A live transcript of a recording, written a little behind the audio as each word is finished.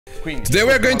Today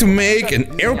we are going to make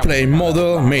an airplane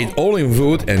model made all in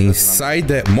wood, and inside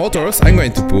the motors I'm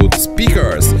going to put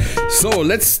speakers. So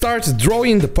let's start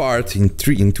drawing the part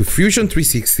into Fusion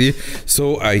 360.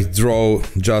 So I draw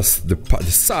just the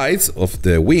sides of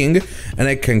the wing, and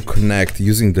I can connect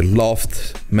using the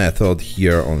loft method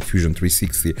here on Fusion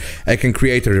 360. I can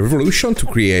create a revolution to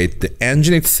create the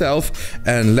engine itself,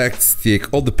 and let's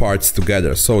stick all the parts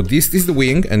together. So this is the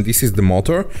wing and this is the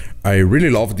motor. I really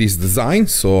love this design,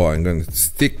 so I'm going to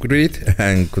stick with it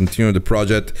and continue the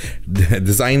project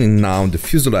designing now the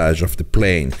fuselage of the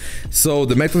plane. So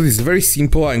the method is very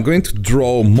simple. I'm going to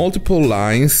draw multiple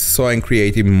lines, so I'm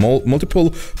creating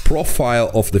multiple profile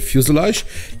of the fuselage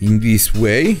in this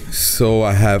way. So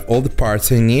I have all the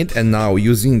parts I need, and now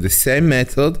using the same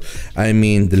method, I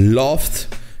mean the loft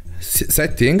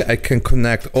setting, I can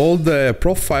connect all the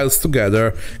profiles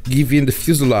together, giving the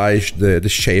fuselage the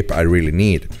shape I really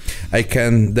need. I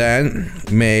can then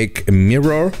make a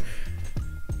mirror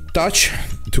touch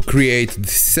to create the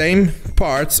same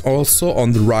parts also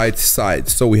on the right side.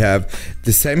 So we have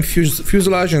the same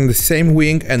fuselage and the same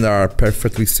wing and are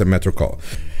perfectly symmetrical.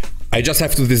 I just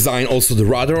have to design also the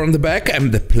rudder on the back,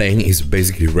 and the plane is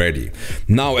basically ready.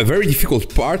 Now, a very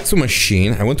difficult part to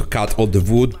machine. I want to cut all the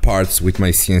wood parts with my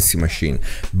CNC machine,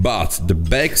 but the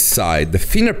back side, the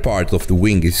thinner part of the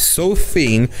wing is so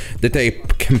thin that I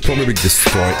can probably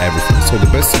destroy everything. So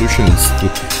the best solution is to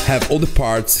have all the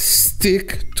parts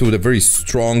stick to the very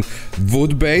strong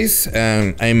wood base,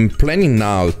 and I'm planning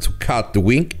now to cut the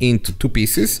wing into two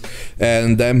pieces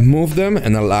and then move them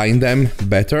and align them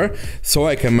better, so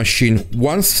I can machine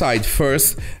one side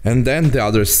first and then the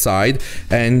other side,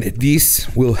 and this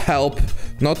will help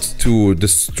not to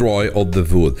destroy all the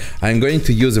wood. I'm going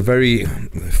to use a very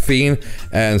thin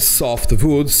and soft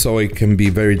wood, so it can be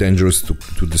very dangerous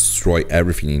to destroy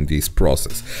everything in this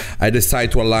process. I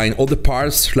decide to align all the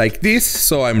parts like this,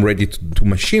 so I'm ready to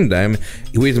machine them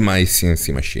with my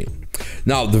CNC machine.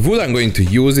 Now, the wood I'm going to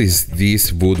use is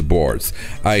these wood boards.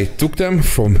 I took them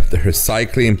from the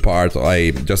recycling part.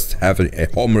 I just have a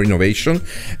home renovation,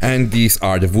 and these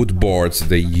are the wood boards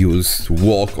they use to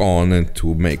walk on and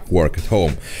to make work at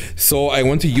home. So I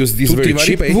want to use this very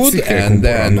cheap wood, and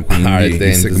then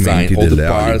design all the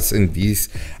parts, and these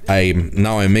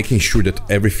now I'm making sure that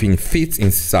everything fits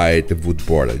inside the wood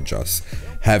board I just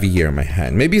have here in my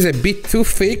hand. Maybe it's a bit too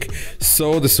thick,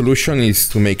 so the solution is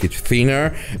to make it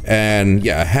thinner, and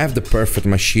yeah, I have the perfect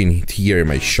machine here in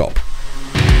my shop.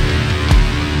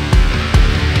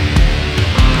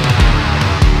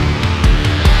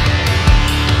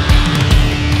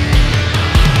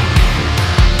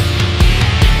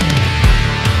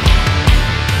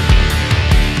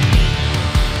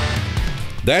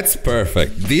 That's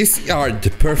perfect. These are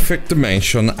the perfect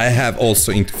dimension I have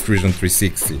also into Fusion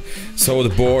 360. So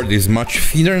the board is much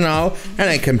thinner now, and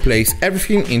I can place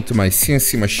everything into my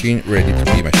CNC machine ready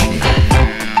to be machined.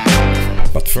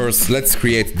 But first, let's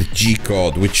create the G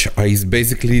code, which is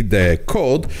basically the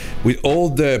code with all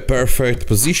the perfect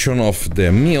position of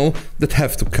the mill that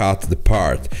have to cut the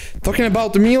part. Talking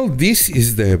about the mill, this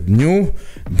is the new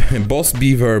Boss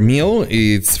Beaver mill.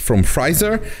 It's from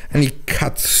Fraser, and it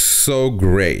cuts so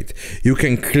great. You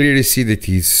can clearly see that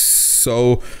it's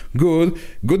so good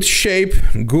shape,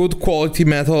 good quality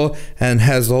metal, and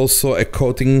has also a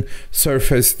coating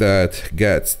surface that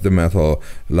gets the metal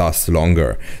last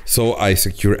longer. So I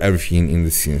secure everything in the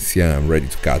CNC and I'm ready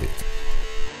to cut it.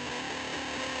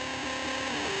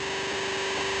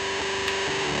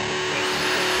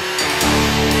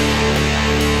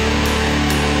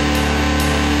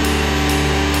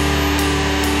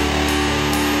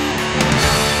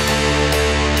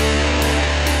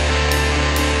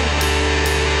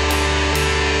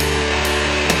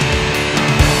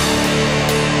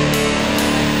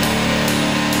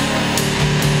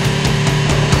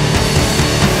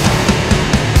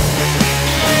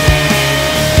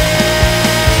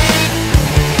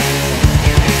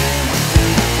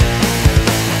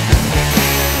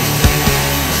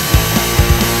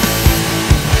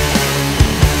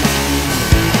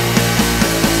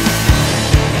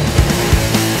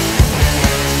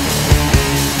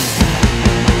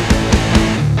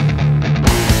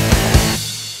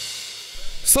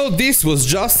 So this was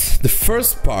just the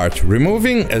first part,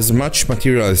 removing as much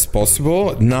material as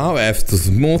possible. Now I have to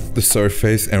smooth the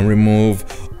surface and remove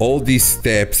all these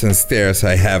steps and stairs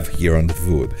I have here on the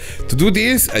wood. To do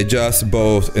this, I just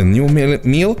bought a new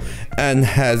mill and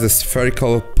has a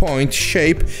spherical point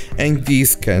shape, and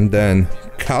this can then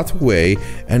cut away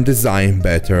and design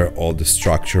better all the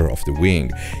structure of the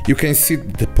wing. You can see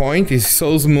the point is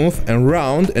so smooth and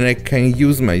round, and I can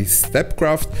use my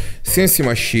Stepcraft CNC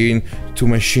machine to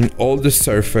machine all the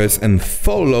surface and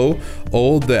follow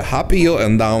all the uphill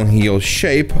and downhill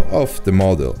shape of the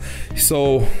model.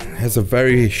 So it has a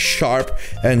very sharp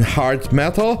and hard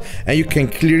metal, and you can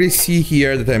clearly see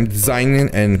here that I'm designing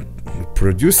and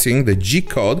producing the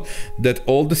G-code, that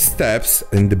all the steps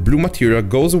and the blue material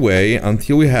goes away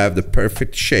until we have the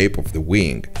perfect shape of the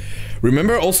wing.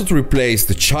 Remember also to replace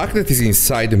the chuck that is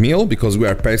inside the mill, because we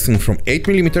are passing from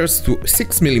 8mm to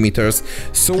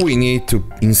 6mm, so we need to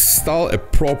install a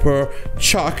proper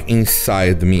chuck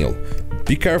inside the mill.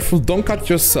 Be careful, don't cut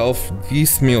yourself,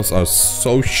 these mills are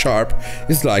so sharp,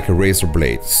 it's like a razor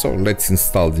blade. So let's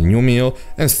install the new mill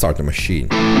and start the machine.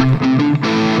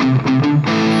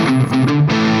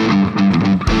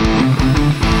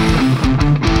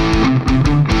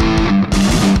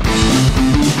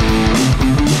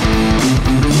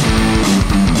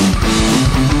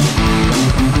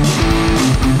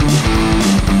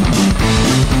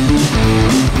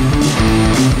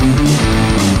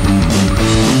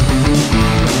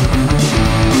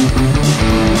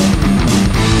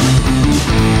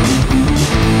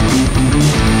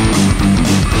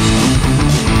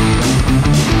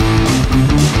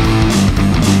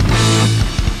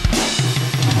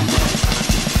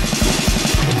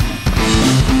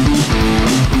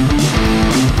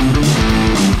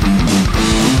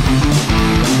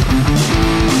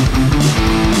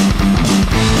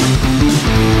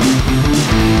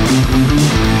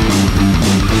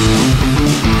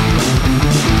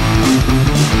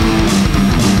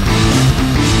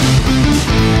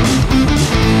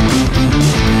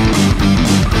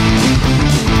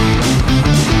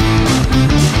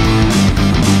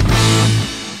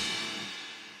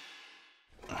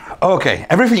 Okay,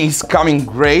 everything is coming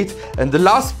great, and the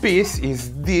last piece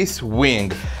is this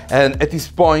wing. And at this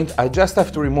point I just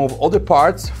have to remove all the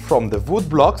parts from the wood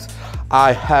blocks.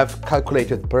 I have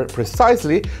calculated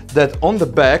precisely that on the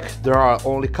back there are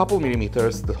only a couple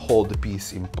millimeters that hold the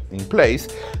piece in place,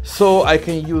 so I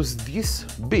can use this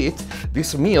bit,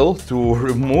 this mill, to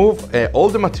remove all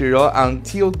the material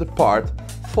until the part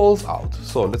falls out.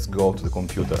 So let's go to the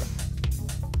computer.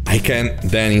 I can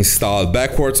then install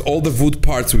backwards all the wood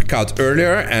parts we cut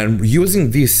earlier, and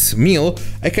using this mill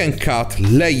I can cut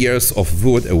layers of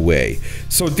wood away.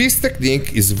 So this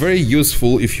technique is very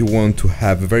useful if you want to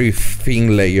have a very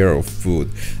thin layer of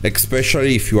wood,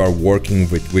 especially if you are working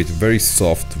with very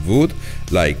soft wood,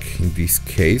 like in this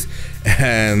case,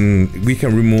 and we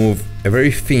can remove a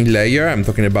very thin layer. I'm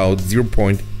talking about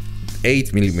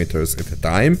 0.8 millimeters at a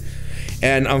time.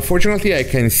 And unfortunately I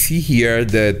can see here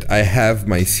that I have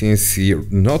my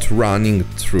CNC not running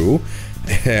through.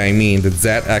 I mean, the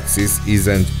Z-axis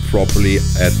isn't properly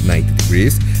at 90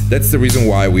 degrees. That's the reason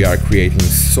why we are creating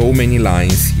so many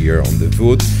lines here on the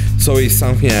wood. So it's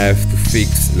something I have to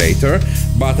fix later,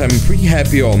 but I'm pretty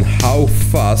happy on how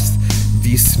fast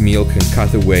this mill can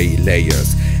cut away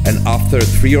layers. And after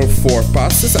 3 or 4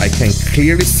 passes I can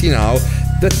clearly see now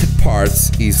that the parts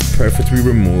is perfectly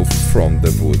removed from the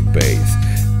wood base.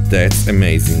 That's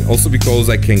amazing. Also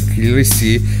because I can clearly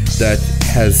see that it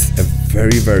has a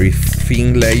very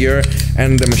thin layer,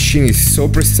 and the machine is so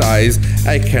precise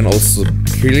I can also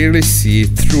clearly see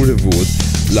through the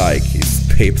wood like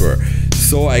it's paper.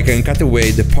 So I can cut away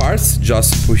the parts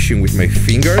just pushing with my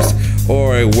fingers,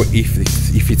 or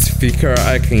if it's thicker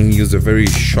I can use a very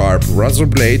sharp razor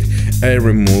blade and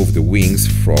remove the wings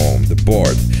from the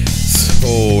board.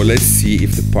 So let's see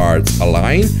if the parts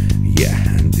align. Yeah,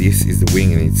 and this is the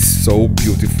wing, and it's so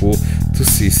beautiful to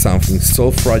see something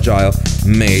so fragile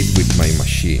made with my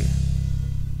machine.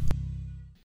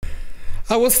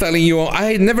 I was telling you,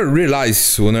 I never realized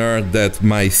sooner that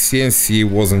my CNC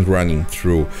wasn't running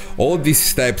through. All these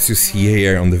steps you see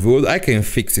here on the wood, I can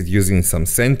fix it using some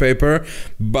sandpaper,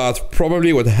 but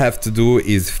probably what I have to do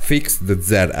is fix the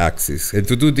Z-axis. And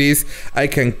to do this, I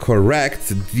can correct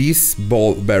these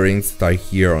ball bearings that are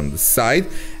here on the side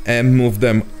and move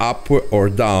them up or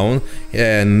down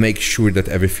and make sure that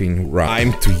everything runs.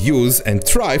 I'm to use and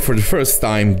try for the first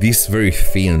time this very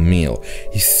thin mill.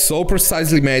 It's so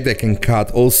precisely made I can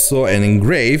cut also and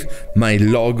engrave my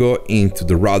logo into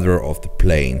the rudder of the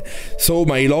plane. So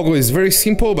my logo is very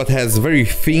simple but has very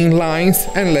thin lines,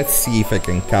 and let's see if I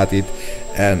can cut it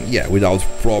and yeah, without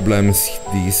problems.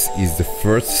 This is the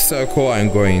first circle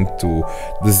I'm going to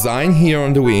design here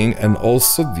on the wing, and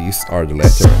also these are the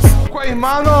letters.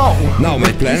 Now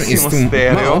my plan is to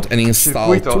mount and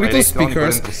install two little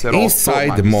speakers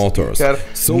inside the motors,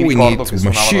 so we need to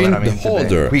machine the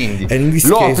holder, and in this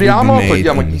case will be made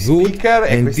in wood,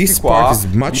 and this part is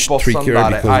much trickier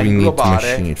because we need to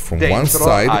machine it from one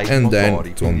side and then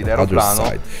on the other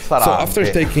side. So after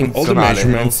taking all the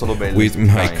measurements with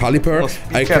my caliper,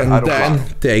 I can then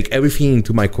take everything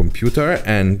into my computer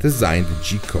and design the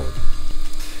G-code.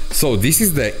 So this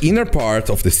is the inner part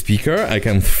of the speaker. I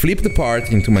can flip the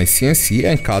part into my CNC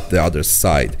and cut the other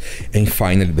side. And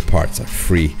finally the parts are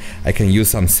free. I can use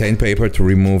some sandpaper to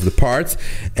remove the parts,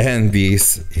 and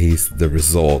this is the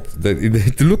result.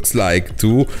 It looks like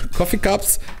two coffee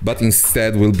cups, but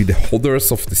instead will be the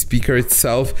holders of the speaker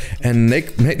itself. And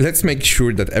let's make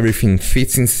sure that everything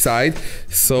fits inside,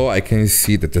 so I can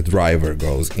see that the driver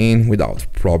goes in without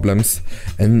problems.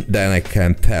 And then I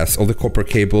can pass all the copper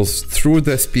cables through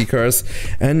the speaker.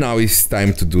 And now it's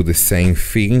time to do the same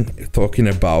thing, talking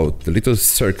about the little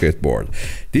circuit board.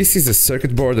 This is a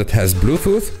circuit board that has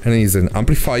Bluetooth and is an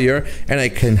amplifier, and I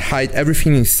can hide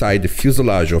everything inside the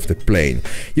fuselage of the plane.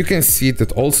 You can see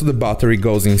that also the battery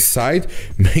goes inside.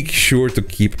 Make sure to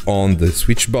keep on the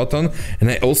switch button,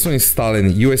 and I also install a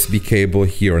USB cable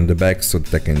here on the back so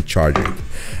that I can charge it.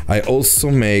 I also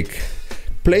make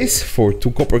place for two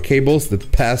copper cables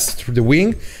that pass through the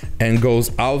wing and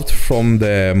goes out from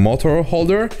the motor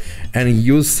holder, and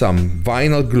use some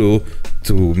vinyl glue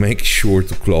to make sure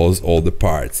to close all the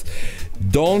parts.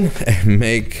 Don't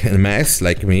make a mess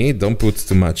like me, don't put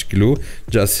too much glue,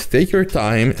 just take your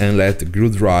time and let the glue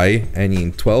dry, and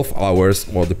in 12 hours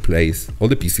all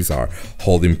the pieces are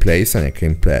held in place, and I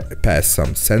can pass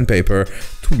some sandpaper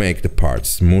to make the parts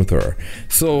smoother.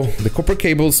 So the copper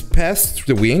cables pass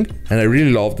through the wing, and I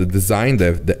really love the design.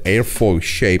 The airfoil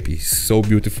shape is so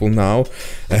beautiful now,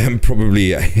 and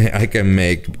probably I can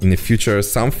make in the future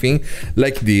something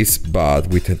like this, but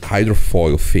with a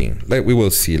hydrofoil thing, like we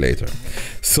will see later.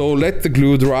 So let the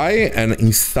glue dry and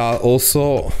install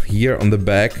also here on the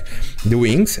back the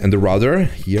wings and the rudder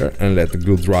here, and let the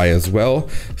glue dry as well.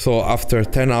 So after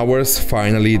 10 hours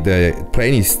finally the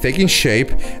plane is taking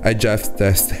shape. I just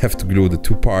have to glue the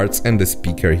two parts and the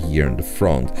speaker here in the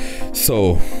front.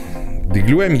 So the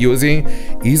glue I'm using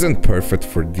isn't perfect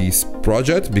for this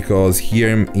project because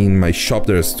here in my shop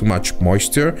there's too much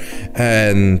moisture,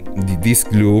 and this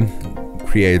glue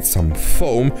create some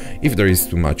foam if there is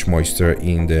too much moisture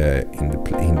in the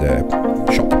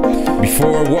shop.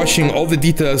 Before watching all the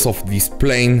details of this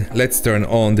plane, let's turn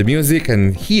on the music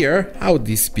and hear how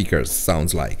these speakers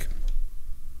sounds like.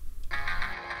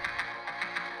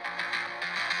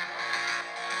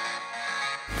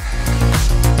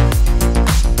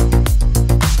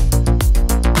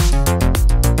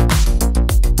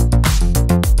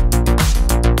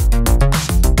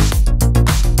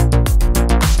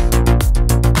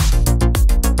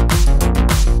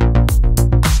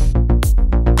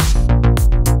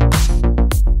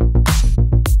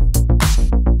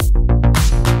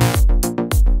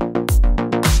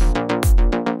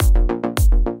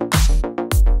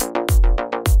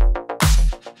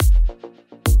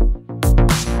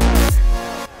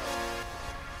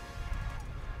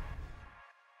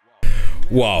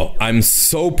 Wow, I'm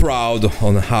so proud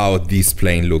on how this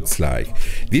plane looks like.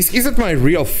 This isn't my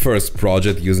real first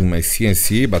project using my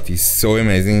CNC, but it's so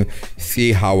amazing.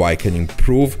 See how I can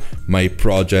improve my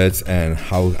projects and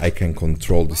how I can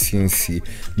control the CNC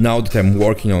now that I'm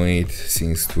working on it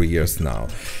since 2 years now.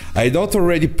 I don't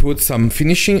already put some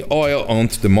finishing oil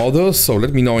onto the model, so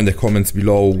let me know in the comments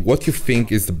below what you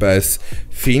think is the best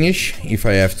finish, if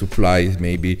I have to apply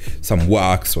maybe some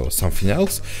wax or something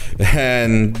else.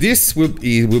 And this will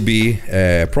be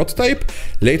a prototype.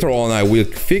 Later on I will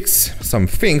fix some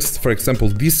things. For example,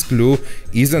 this glue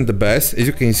isn't the best. As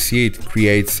you can see, it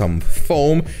creates some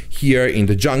foam here in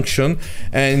the junction,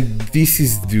 and this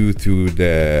is due to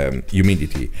the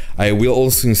humidity. I will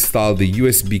also install the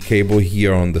USB cable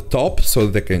here on the top so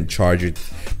that I can charge it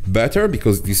better,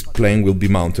 because this plane will be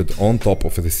mounted on top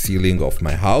of the ceiling of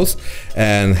my house,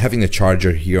 and having a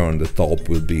charger here on the top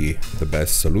will be the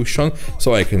best solution,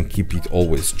 so I can keep it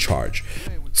always charged.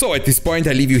 So at this point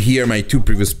I leave you here my two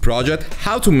previous projects,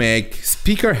 how to make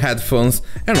speaker headphones,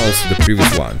 and also the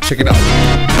previous one. Check it out.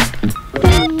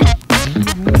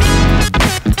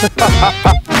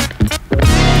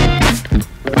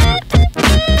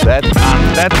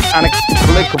 That's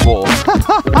inexplicable.